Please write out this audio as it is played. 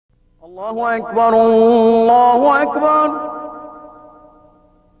الله أكبر الله أكبر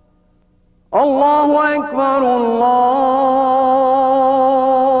الله أكبر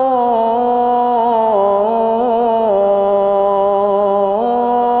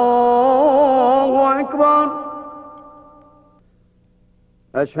الله أكبر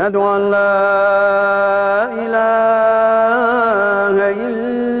أشهد أن لا إله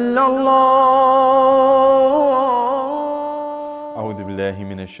إلا الله أعوذ بالله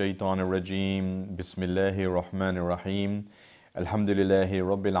من الشيطان الرجيم بسم الله الرحمن الرحيم الحمد لله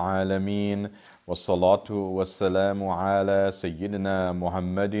رب العالمين والصلاة والسلام على سيدنا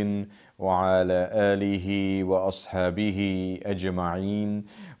محمد وعلى آله وأصحابه أجمعين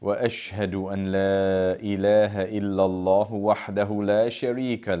وأشهد أن لا إله إلا الله وحده لا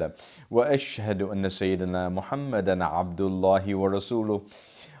شريك له وأشهد أن سيدنا محمدا عبد الله ورسوله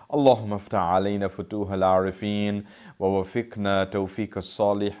اللهم افتح علينا فتوح العارفين ووفقنا توفيق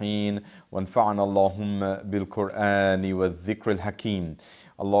الصالحين وانفعنا اللهم بالقرآن والذكر الحكيم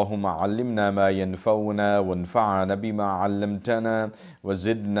اللهم علمنا ما ينفعنا وانفعنا بما علمتنا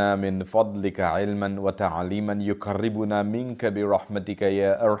وزدنا من فضلك علما وتعليما يقربنا منك برحمتك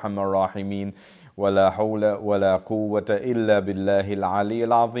يا أرحم الراحمين ولا حول ولا قوة إلا بالله العلي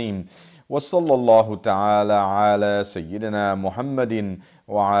العظيم وصلى الله تعالى على سيدنا محمد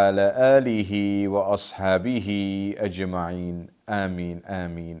وعلى آله وأصحابه أجمعين آمين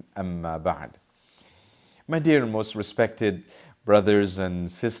آمين أما بعد. My dear most respected brothers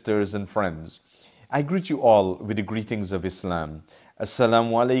and sisters and friends, I greet you all with the greetings of Islam.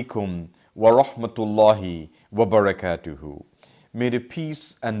 Assalamu alaikum wa rahmatullahi wa barakatuhu. May the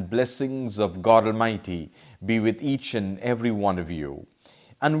peace and blessings of God Almighty be with each and every one of you.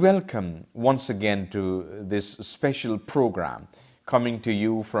 And welcome once again to this special program coming to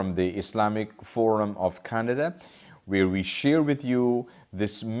you from the Islamic Forum of Canada, where we share with you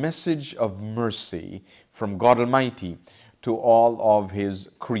this message of mercy from God Almighty to all of His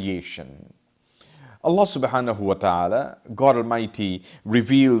creation. Allah subhanahu wa ta'ala, God Almighty,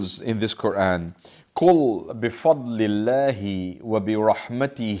 reveals in this Qur'an, قُلْ بِفَضْلِ اللَّهِ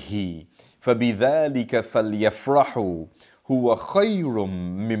وَبِرَحْمَتِهِ فَبِذَلِكَ فَلْيَفْرَحُوا هُوَ خَيْرٌ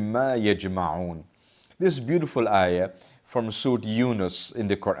مِمَّا يَجْمَعُونَ. This beautiful ayah from Surah Yunus in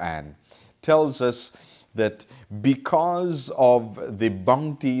the Qur'an tells us that because of the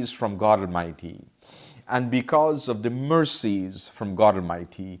bounties from God Almighty and because of the mercies from God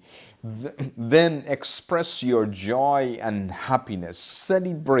Almighty, then express your joy and happiness,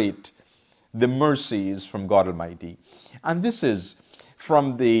 celebrate the mercies from God Almighty. And this is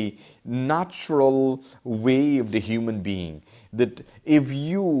from the natural way of the human being, that if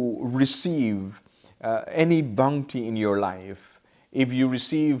you receive any bounty in your life, if you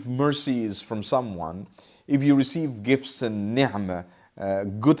receive mercies from someone, if you receive gifts and ni'mah,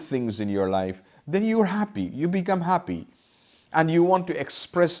 good things in your life, then you're happy, you become happy. And you want to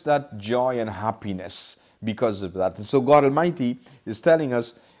express that joy and happiness because of that. And so God Almighty is telling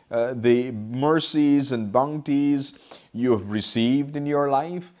us the mercies and bounties you have received in your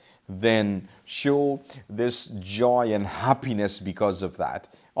life, then show this joy and happiness because of that.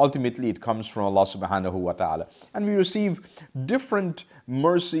 Ultimately, it comes from Allah subhanahu wa ta'ala. And we receive different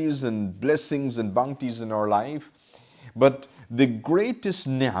mercies and blessings and bounties in our life. But the greatest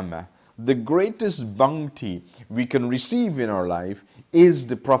ni'mah, the greatest bounty we can receive in our life is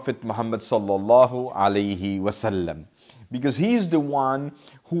the Prophet Muhammad sallallahu alayhi wasallam. Because he is the one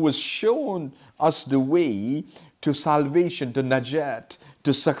who has shown us the way to salvation, to najat,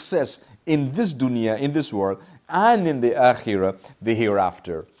 to success in this dunya, in this world, and in the akhirah, the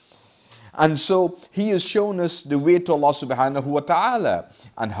hereafter. And so he has shown us the way to Allah subhanahu wa ta'ala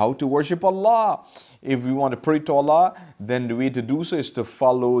and how to worship Allah. If we want to pray to Allah, then the way to do so is to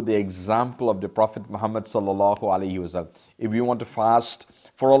follow the example of the Prophet Muhammad sallallahu alaihi wasallam. If we want to fast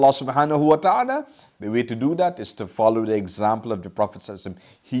for Allah subhanahu wa ta'ala, the way to do that is to follow the example of the Prophet sallallahu alaihi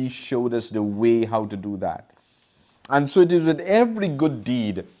wasallam. He showed us the way how to do that. And so it is with every good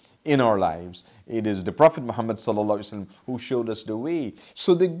deed in our lives. It is the Prophet Muhammad sallallahu alaihi wasallam who showed us the way.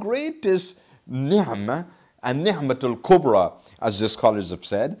 So the greatest ni'mah and ni'matul kubra, as the scholars have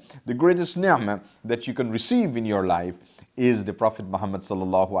said, the greatest ni'mah that you can receive in your life is the Prophet Muhammad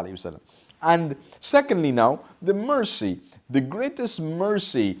sallallahu alaihi wasallam. And secondly now, the mercy. The greatest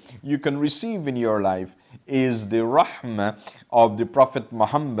mercy you can receive in your life is the rahmah of the Prophet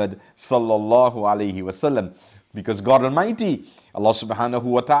Muhammad sallallahu alaihi wasallam. Because God Almighty, Allah subhanahu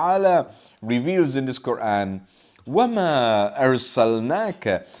wa ta'ala, reveals in this Qur'an, وَمَا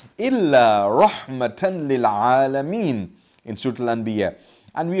أَرْسَلْنَاكَ إِلَّا رَحْمَةً لِلْعَالَمِينَ in Surah Al-Anbiya.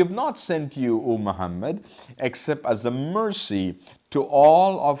 And we have not sent you, O Muhammad, except as a mercy to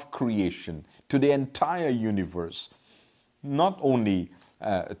all of creation, to the entire universe, not only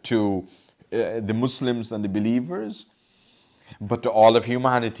to the Muslims and the believers, but to all of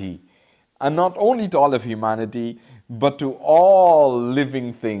humanity. And not only to all of humanity, but to all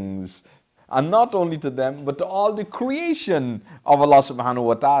living things. And not only to them, but to all the creation of Allah subhanahu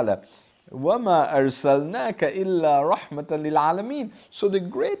wa ta'ala. وَمَا أَرْسَلْنَاكَ إِلَّا رَحْمَةً لِلْعَالَمِينَ. So the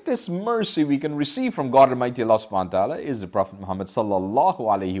greatest mercy we can receive from God Almighty Allah subhanahu wa ta'ala is the Prophet Muhammad sallallahu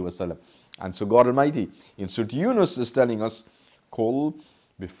alayhi wa sallam. And so God Almighty in Surah Yunus is telling us, قُلْ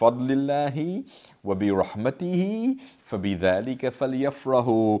بِفَضْلِ اللَّهِ وَبِرَحْمَتِهِ فَبِذَلِكَ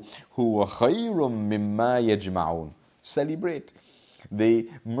فَلْيَفْرَحُوا هُوَ خَيْرٌ مِمَّا يَجْمَعُونَ. Celebrate the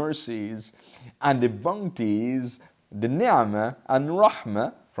mercies and the bounties, the ni'mah and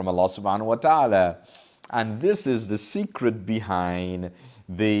rahmah from Allah subhanahu wa ta'ala. And this is the secret behind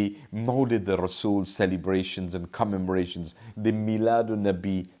the Mawlid al-Rasul celebrations and commemorations, the Miladun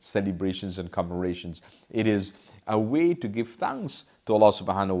Nabi celebrations and commemorations. It is a way to give thanks to Allah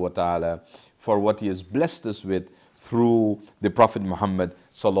subhanahu wa ta'ala for what He has blessed us with through the Prophet Muhammad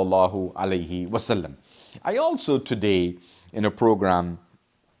sallallahu alayhi wasallam. I also today in a program,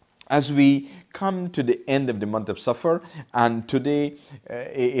 as we come to the end of the month of Safar, and today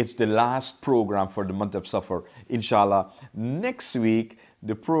it's the last program for the month of Safar, inshallah. Next week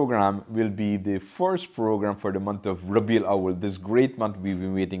the program will be the first program for the month of Rabiul Awwal, this great month we've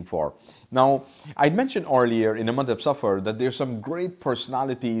been waiting for. Now, I mentioned earlier in the month of Safar that there's some great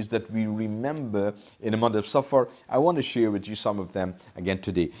personalities that we remember in the month of Safar. I want to share with you some of them again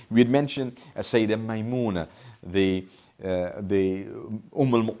today. We had mentioned Sayyidah Maymuna, the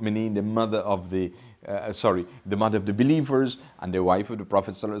al-Mu'mineen, the mother of the mother of the believers and the wife of the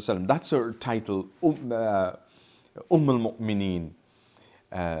Prophet sallallahu alaihi wasallam. That's her title, al-Mu'mineen,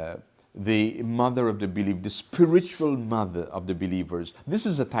 the mother of the believers, the spiritual mother of the believers. This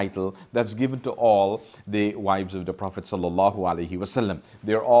is a title that's given to all the wives of the Prophet sallallahu alaihi wasallam.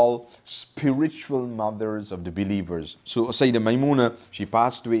 They're all spiritual mothers of the believers. So Sayyidah Maymuna, she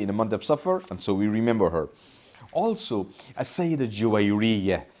passed away in the month of Safar, and so we remember her. Also, Sayyidah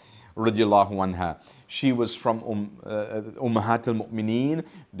Juwayriyah radiallahu anha. She was from Ummahat al-Mu'mineen,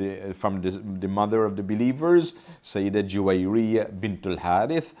 from the mother of the believers, Sayyidah Juwayriyah bint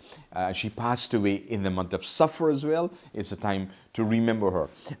al-Harith. She passed away in the month of Safar as well. It's a time to remember her.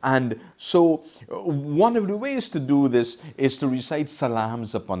 And so one of the ways to do this is to recite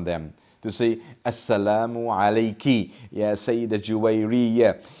salams upon them. To say, Assalamu alayki, Ya Sayyidah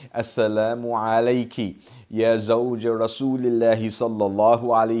Juwayriyah, Assalamu alayki, Ya Zawja Rasulillahi sallallahu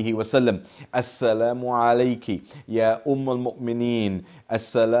alayhi wa sallam, Assalamu alayki, Ya al-Mu'mineen,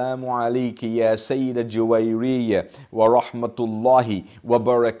 Assalamu alayki, Ya Sayyidah Juwayriyah, Wa rahmatullahi wa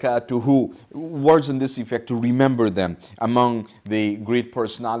barakatuhu. Words in this effect to remember them among the great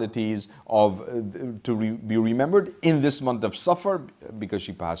personalities of be remembered in this month of Safar, because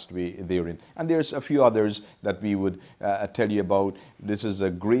she passed away therein. And there's a few others that we would tell you about. This is a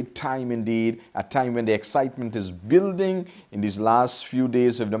great time indeed, a time when the excitement is building in these last few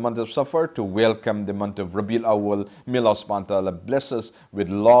days of the month of Safar to welcome the month of Rabiul Awwal. May Allah subhanahu wa ta'ala bless us with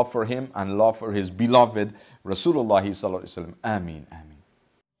love for Him and love for His beloved Rasulullah sallallahu alaihi wasallam. Ameen, ameen.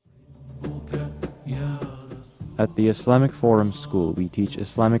 At the Islamic Forum School, we teach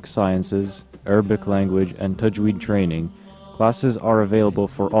Islamic sciences, Arabic language, and Tajweed training. Classes are available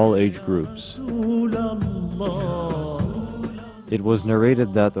for all age groups. It was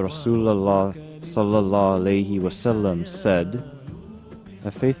narrated that Rasulullah sallallahu alayhi wasallam said,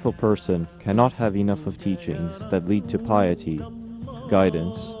 "A faithful person cannot have enough of teachings that lead to piety,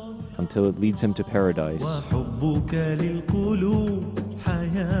 guidance, until it leads him to paradise."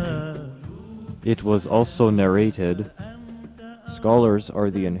 It was also narrated, "Scholars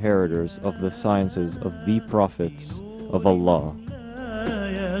are the inheritors of the sciences of the prophets of Allah."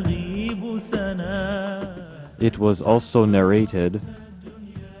 It was also narrated,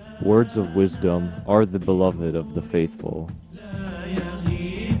 "Words of wisdom are the beloved of the faithful."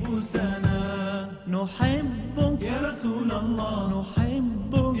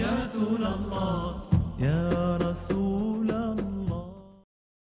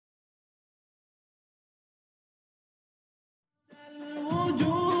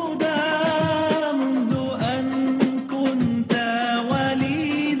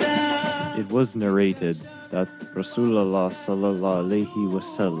 It was narrated that Rasulullah sallallahu alaihi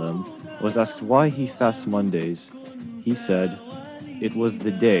wasallam was asked why he fasts Mondays. He said, "It was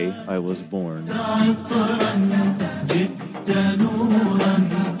the day I was born."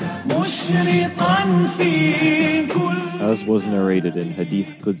 As was narrated in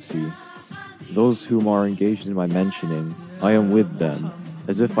Hadith Qudsi, "Those whom are engaged in my mentioning I am with them,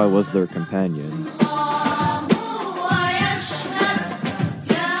 as if I was their companion.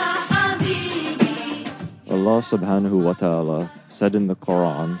 Allah subhanahu wa ta'ala said in the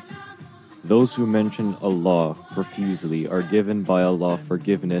Qur'an, "Those who mention Allah profusely are given by Allah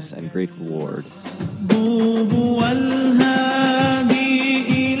forgiveness and great reward."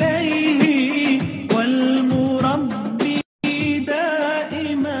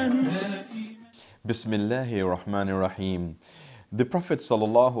 Bismillahir Rahmanir Rahim. The Prophet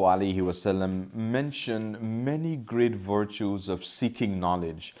ﷺ mentioned many great virtues of seeking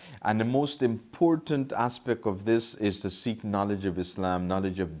knowledge, and the most important aspect of this is to seek knowledge of Islam,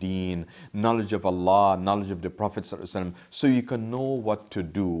 knowledge of Deen, knowledge of Allah, knowledge of the Prophet ﷺ, so you can know what to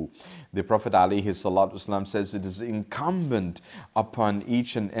do. The Prophet ﷺ says it is incumbent upon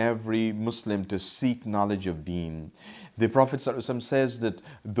each and every Muslim to seek knowledge of Deen. The Prophet ﷺ says that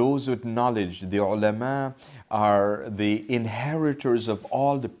those with knowledge, the ulama, are the inheritors of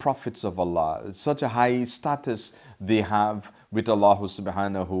all the prophets of Allah. It's such a high status they have with Allah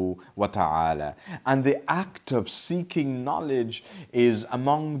subhanahu wa ta'ala. And the act of seeking knowledge is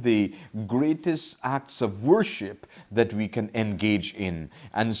among the greatest acts of worship that we can engage in.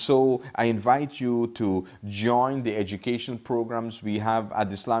 And so I invite you to join the education programs we have at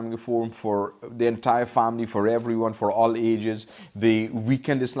the Islamic Forum for the entire family, for everyone, for all ages. The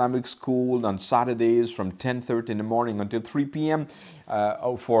weekend Islamic school on Saturdays from 10:30 in the morning until 3 p.m.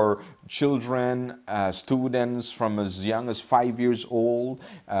 For children, students from as young as 5 years old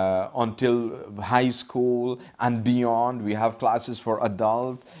until high school and beyond. We have classes for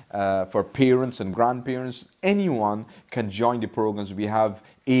adult, for parents and grandparents. Anyone can join the programs. We have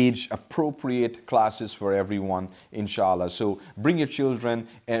age-appropriate classes for everyone, inshallah. So bring your children,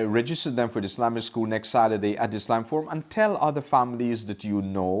 register them for the Islamic school next Saturday at the Islam Forum, and tell other families that you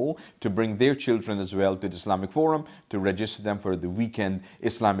know to bring their children as well to the Islamic Forum to register them for the weekend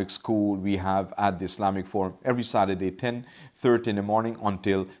Islamic school we have at the Islamic Forum every Saturday, 10:30 in the morning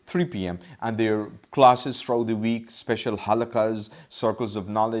until 3 p.m. And there are classes throughout the week, special halakas, circles of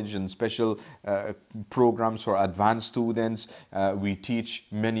knowledge, and special programs for advanced students. We teach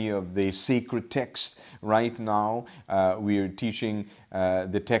many of the sacred texts. Right now, we are teaching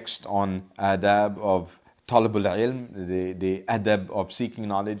the text on adab of talab al-ilm, the adab of seeking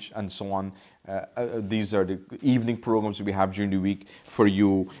knowledge, and so on. These are the evening programs we have during the week for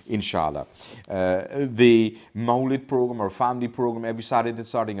you, inshallah. The Mawlid program or family program every Saturday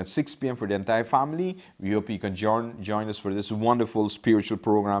starting at 6 p.m. for the entire family. We hope you can join us for this wonderful spiritual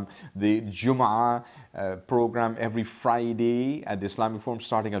program. The Jumu'ah program every Friday at the Islamic Forum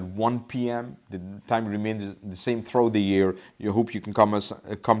starting at 1 p.m. The time remains the same throughout the year. We hope you can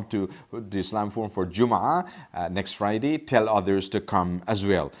come to the Islamic Forum for Jumu'ah next Friday. Tell others to come as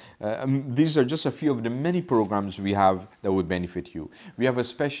well. These are just a few of the many programs we have that would benefit you. We have a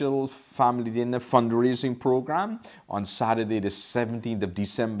special family dinner fundraising program on Saturday the 17th of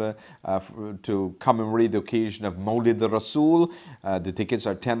December to commemorate the occasion of Mawlid al-Rasul. The tickets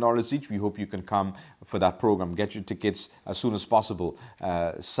are $10 each. We hope you can come for that program. Get your tickets as soon as possible.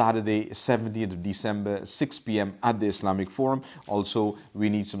 Saturday 17th of December, 6 p.m. at the Islamic Forum. Also, we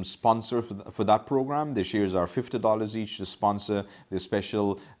need some sponsor for that program. The shares are $50 each to sponsor the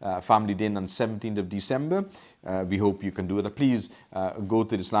special family dinner on 17th of December. We hope you can do it. Please go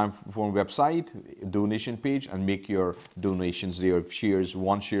to the Islam Forum website, donation page, and make your donations there of shares,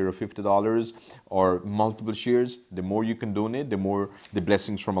 one share of $50 or multiple shares. The more you can donate, the more the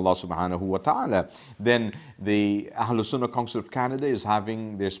blessings from Allah subhanahu wa ta'ala. Then the Ahlul Sunnah Council of Canada is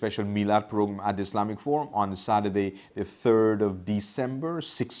having their special Milad program at the Islamic Forum on Saturday, the 3rd of December,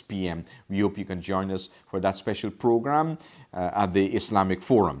 6 p.m. We hope you can join us for that special program at the Islamic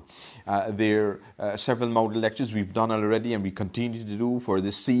Forum. There are several model lectures we've done already and we continue to do for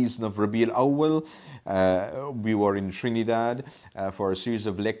this season of Rabi al-Awwal. We were in Trinidad for a series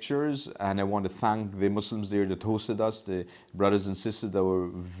of lectures, and I want to thank the Muslims there that hosted us, the brothers and sisters that were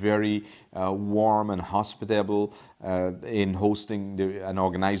very warm and hospitable in hosting and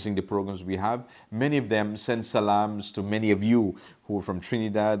organizing the programs we have. Many of them send salams to many of you who are from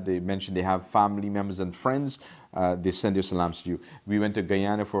Trinidad. They mentioned they have family members and friends. They send their salams to you. We went to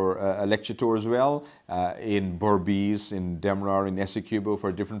Guyana for a lecture tour as well, in Berbice, in Demerara, in Essequibo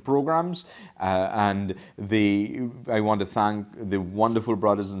for different programs. And I want to thank the wonderful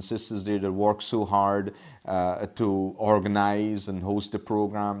brothers and sisters there that work so hard to organize and host the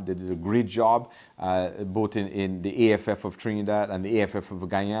program. They did a great job, both in the AFF of Trinidad and the AFF of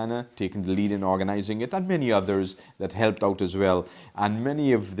Guyana, taking the lead in organizing it, and many others that helped out as well. And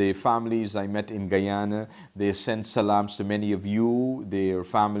many of the families I met in Guyana, they sent salams to many of you, their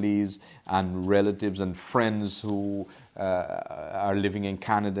families and relatives and friends who are living in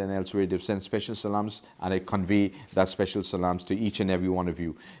Canada and elsewhere, they've sent special salams, and I convey that special salams to each and every one of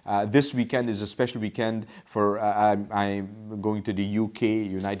you. This weekend is a special weekend for, I'm going to the UK,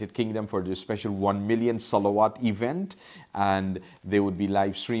 United Kingdom, for the special 1 million salawat event, and they would be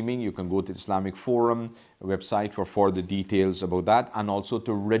live streaming. You can go to the Islamic Forum website for further details about that, and also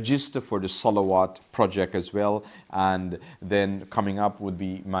to register for the Salawat project as well. And then coming up would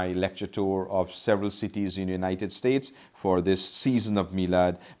be my lecture tour of several cities in the United States for this season of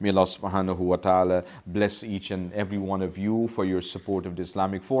Milad. May Allah subhanahu wa ta'ala bless each and every one of you for your support of the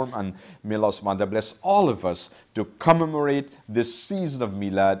Islamic Forum, and may Allah subhanahu wa ta'ala bless all of us to commemorate this season of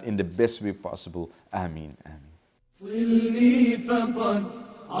Milad in the best way possible. Ameen. Ameen.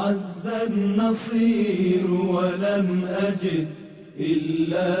 عز النصير ولم أجد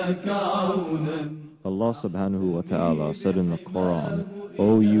إلا كعونا. Allah subhanahu wa ta'ala said in the Qur'an,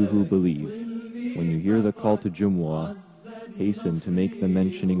 O you who believe, when you hear the call to Jumu'ah, hasten to make the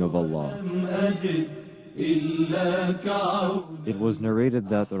mentioning of Allah. It was narrated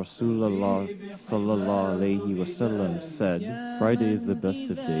that Rasulullah sallallahu alayhi wasallam said, Friday is the best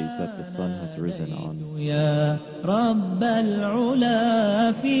of days that the sun has risen on.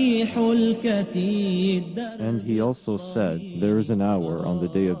 And he also said, there is an hour on the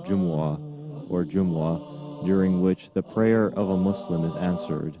day of Jumu'ah, or Jumu'ah, during which the prayer of a Muslim is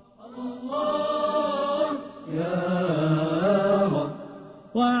answered.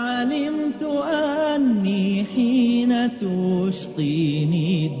 وعلمت أني حين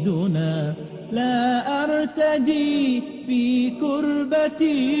تشقيني الدنا لا أرتجي في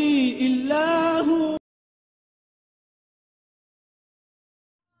كربتي إلا هو.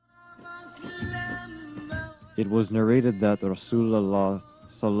 It was narrated that Rasulullah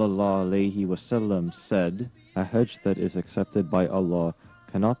sallallahu alayhi wasallam said, a hajj that is accepted by Allah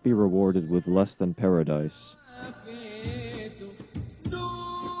cannot be rewarded with less than paradise.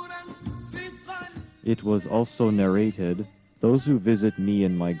 It was also narrated, those who visit me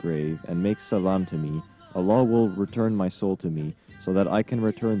in my grave and make salam to me, Allah will return my soul to me, so that I can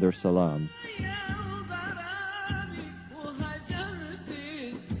return their salam.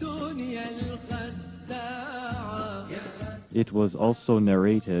 It was also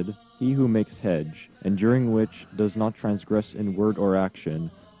narrated, he who makes hajj, and during which does not transgress in word or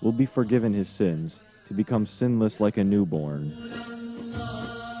action, will be forgiven his sins, to become sinless like a newborn.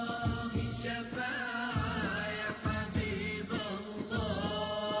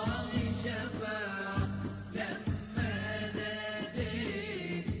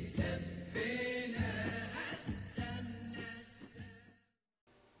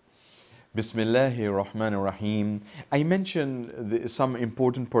 Bismillahir Rahmanir Rahim. I mentioned some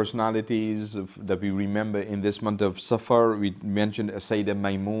important personalities that we remember in this month of Safar. We mentioned Sayyidah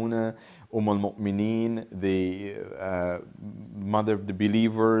Maymuna, al-Mu'mineen, the mother of the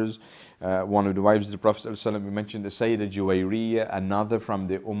believers, one of the wives of the Prophet ﷺ. We mentioned Sayyidah Juwayriyah, another from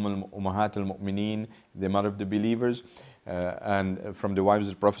the Ummahat al-Mu'mineen, the mother of the believers, and from the wives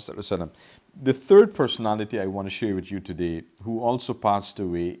of the Prophet ﷺ. The third personality I want to share with you today, who also passed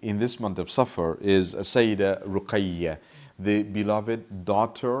away in this month of Safar, is Sayyidah Ruqayyah, the beloved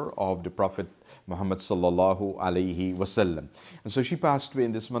daughter of the Prophet Muhammad sallallahu alayhi wasallam. And so she passed away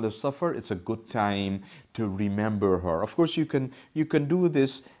in this month of Safar. It's a good time to remember her. Of course, you can do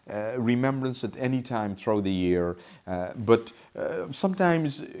this remembrance at any time throughout the year, but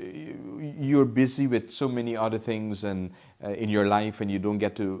sometimes you're busy with so many other things and in your life, and you don't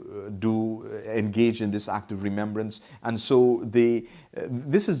get to engage in this act of remembrance. And so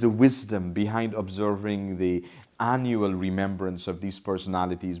this is the wisdom behind observing the annual remembrance of these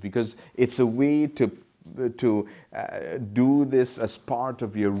personalities, because it's a way to do this as part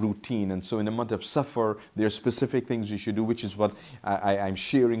of your routine. And so in the month of Safar, there are specific things you should do, which is what I'm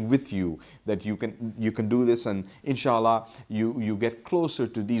sharing with you, that you can do this, and inshallah you get closer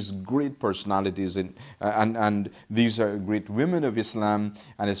to these great personalities, and these are great women of Islam,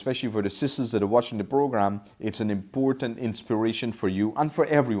 and especially for the sisters that are watching the program, it's an important inspiration for you and for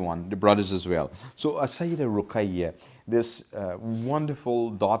everyone, the brothers as well. So Sayyidah Ruqayyah, this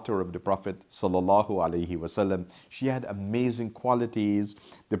wonderful daughter of the Prophet sallallahu alaihi wasallam, she had amazing qualities.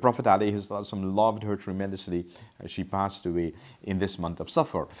 The Prophet alaihi wasallam loved her tremendously. She passed away in this month of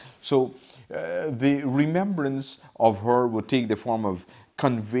Safar. So the remembrance of her would take the form of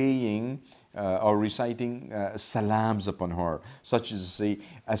conveying or reciting salams upon her, such as say,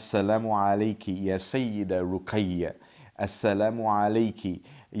 Assalamu alayki ya Sayyida Ruqayyah, Assalamu alayki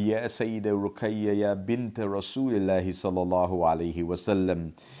Ya Sayyida Ruqayya Ya Bint Rasulillahi Sallallahu Alaihi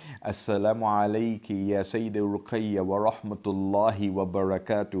Wasallam. Assalamu alayki ya Sayyida Ruqayya wa rahmatullahi wa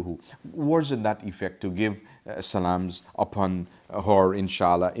barakatuhu. Words in that effect to give salams upon her,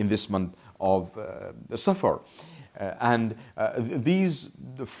 inshallah, in this month of Safar. These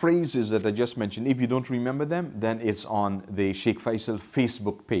phrases that I just mentioned, if you don't remember them, then it's on the Shaykh Faisal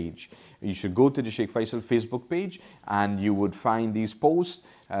Facebook page. You should go to the Shaykh Faisal Facebook page and you would find these posts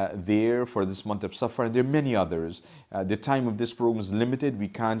there for this month of Safar. And there are many others. The time of this program is limited. We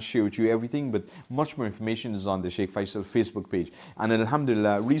can't share with you everything, but much more information is on the Shaykh Faisal Facebook page. And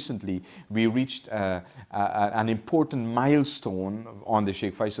alhamdulillah, recently we reached an important milestone on the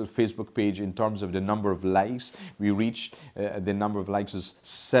Shaykh Faisal Facebook page in terms of the number of likes. We reached the number of likes is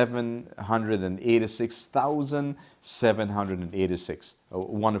 786,786. Oh,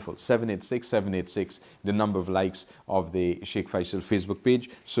 wonderful. 786, the number of likes of the Shaykh Faisal Facebook page.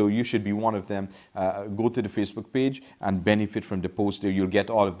 So you should be one of them. Go to the Facebook page and benefit from the post there. You'll get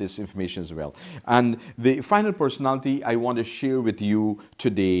all of this information as well. And the final personality I want to share with you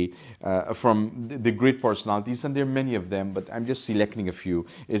today from the great personalities, and there are many of them, but I'm just selecting a few,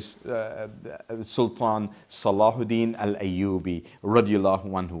 is Sultan Salahuddin Al-Ayyubi, radiyallahu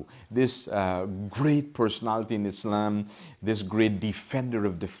anhu. This great personality in Islam, this great defender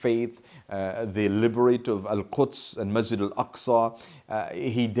of the faith, the liberator of Al-Quds and Masjid Al-Aqsa.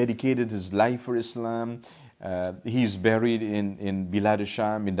 He dedicated his life for Islam. He is buried in Bilad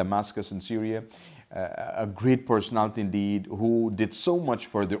al-Sham, in Damascus in Syria. A great personality indeed, who did so much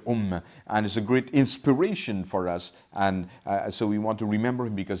for the Ummah and is a great inspiration for us. And so we want to remember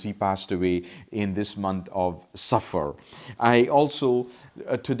him because he passed away in this month of Safar. I also,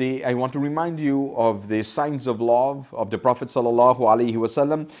 today, I want to remind you of the signs of love of the Prophet Sallallahu Alaihi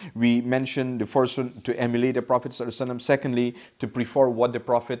Wasallam. We mentioned the first one, to emulate the Prophet Sallallahu Alaihi Wasallam. Secondly, to prefer what the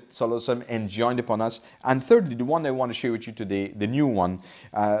Prophet Sallallahu Alaihi Wasallam enjoined upon us. And thirdly, the one I want to share with you today, the new one,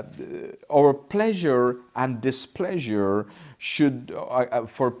 our pleasure and displeasure should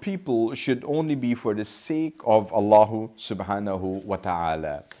for people should only be for the sake of Allah subhanahu wa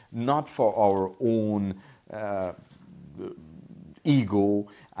ta'ala, not for our own ego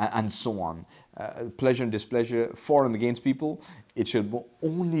and so on. Pleasure and displeasure for and against people, it should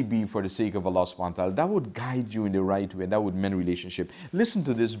only be for the sake of Allah subhanahu wa ta'ala. That would guide you in the right way. That would mend relationship. Listen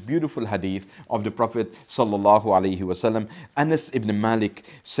to this beautiful hadith of the Prophet sallallahu alaihi wasallam. Anas ibn Malik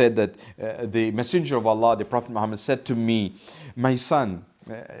said that the Messenger of Allah, the Prophet Muhammad, said to me, my son,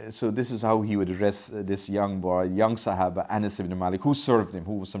 so this is how he would address this young boy, young Sahaba, Anas ibn Malik, who served him,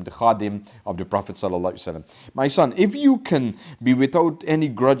 who was from the Khadim of the Prophet sallallahu alaihi wasallam. My son, if you can be without any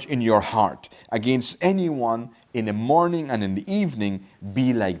grudge in your heart against anyone in the morning and in the evening,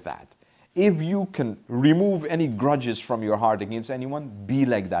 be like that. If you can remove any grudges from your heart against anyone, be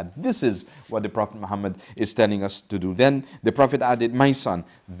like that. This is what the Prophet Muhammad is telling us to do. Then the Prophet added, my son,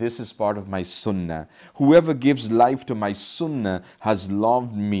 this is part of my sunnah. Whoever gives life to my sunnah has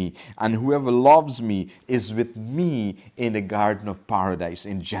loved me, and whoever loves me is with me in the garden of paradise,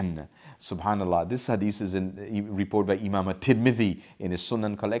 in Jannah. Subhanallah. This hadith is reported by Imam at-Tirmidhi in his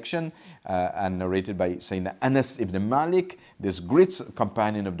Sunan collection and narrated by Sayyidina Anas ibn Malik, this great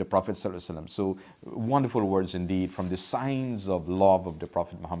companion of the Prophet sallallahu alaihi wasallam. So wonderful words indeed from the signs of love of the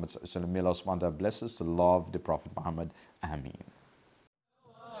Prophet Muhammad sallallahu alaihi wasallam. May Allah subhanahu wa ta'ala bless us to love the Prophet Muhammad. Ameen.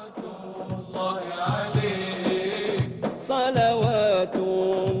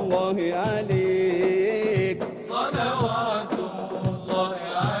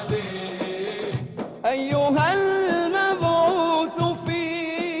 أيها المبعوث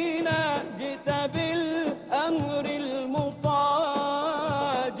فينا جئت بالأمر المطاع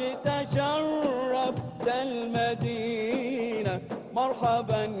جئت شرفت المدينة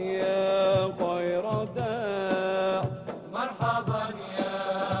مرحبا يا خير داع مرحبا يا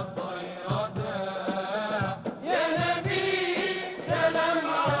خير داع يا نبي سلام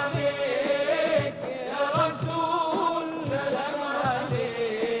عليك يا رسول سلام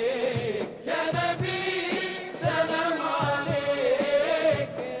عليك يا نبي سلام عليك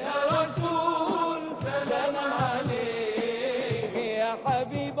يا رسول سلام عليك يا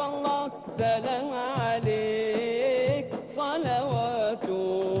حبيب الله سلام عليك صلوات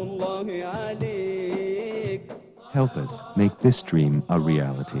الله عليك. Help us make this dream a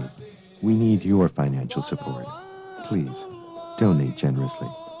reality. We need your financial support. Please donate generously.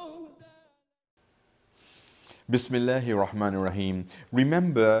 Bismillahir Rahmanir Rahim.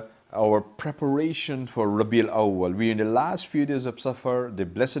 Remember our preparation for Rabiul Awwal. We're in the last few days of Safar. The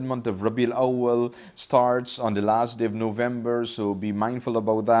blessed month of Rabiul Awwal starts on the last day of November, so be mindful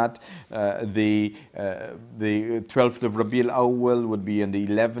about that. The 12th of Rabiul Awwal would be on the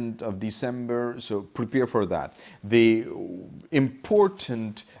 11th of December, so prepare for that. The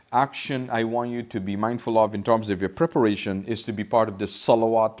important action I want you to be mindful of in terms of your preparation is to be part of the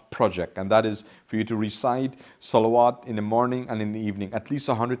Salawat project, and that is for you to recite Salawat in the morning and in the evening, at least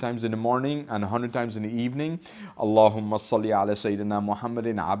 100 times in the morning and 100 times in the evening. Allahumma salli ala Sayyidina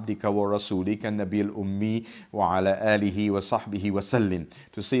Muhammadin abdika wa rasulika nabil ummi wa ala alihi wa sahbihi wa sallim.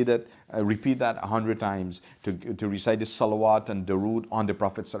 To say that, repeat that 100 times, to recite the Salawat and Darood on the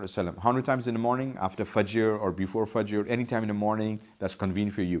Prophet Sallallahu Alaihi Wasallam. 100 times in the morning, after Fajr or before Fajr, anytime in the morning that's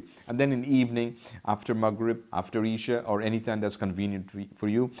convenient for you. And then in the evening, after Maghrib, after Isha, or anytime that's convenient for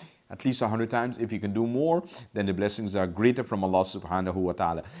you, at least 100 times. If you can do more, then the blessings are greater from Allah subhanahu wa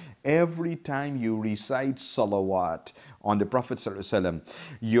ta'ala. Every time you recite salawat on the Prophet ﷺ,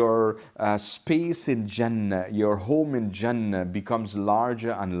 your space in Jannah, your home in Jannah becomes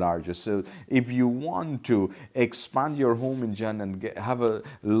larger and larger. So if you want to expand your home in Jannah and have a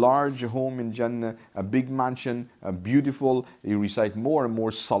large home in Jannah, a big mansion, a beautiful, you recite more and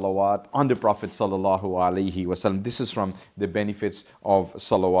more salawat on the Prophet ﷺ. This is from the benefits of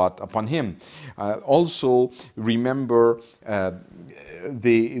salawat upon him. Also, remember,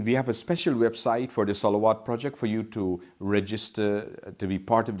 we have a special website for the Salawat project for you to register to be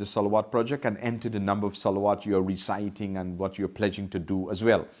part of the Salawat project and enter the number of salawat you are reciting and what you are pledging to do as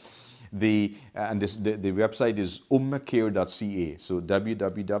well. The website is ummacare.ca. So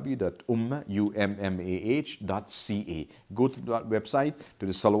www.ummah.ca. Go to that website, to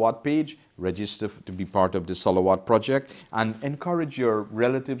the Salawat page, register to be part of the Salawat project, and encourage your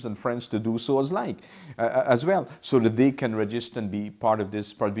relatives and friends to do so as well, so that they can register and be part of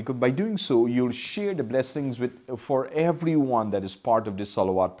this project. Because by doing so, you'll share the blessings for everyone that is part of this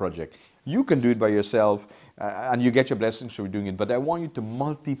Salawat project. You can do it by yourself and you get your blessings for doing it, but I want you to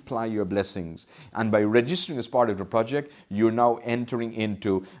multiply your blessings. And by registering as part of the project, you're now entering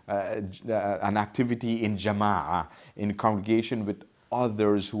into an activity in Jama'ah, in congregation with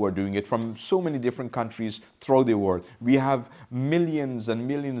others who are doing it from so many different countries throughout the world. We have millions and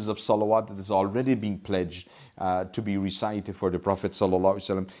millions of salawat that is already being pledged to be recited for the Prophet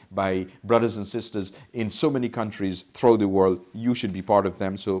ﷺ by brothers and sisters in so many countries throughout the world. You should be part of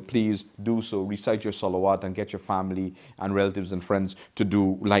them, so please do so. Recite your salawat and get your family and relatives and friends to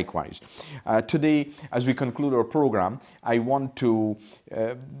do likewise. Today, as we conclude our program, I want to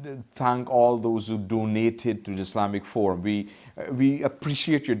thank all those who donated to the Islamic Forum. We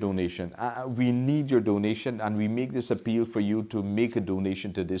appreciate your donation. We need your donation, and we make this appeal for you to make a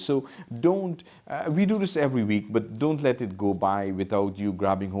donation to this. So we do this every week, but don't let it go by without you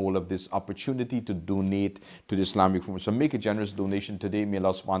grabbing hold of this opportunity to donate to the Islamic Forum. So make a generous donation today. May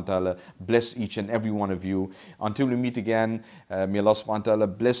Allah subhanahu wa ta'ala bless each and every one of you. Until we meet again, may Allah subhanahu wa ta'ala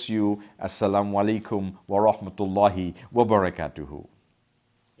bless you. Assalamu alaikum wa rahmatullahi wa barakatuhu.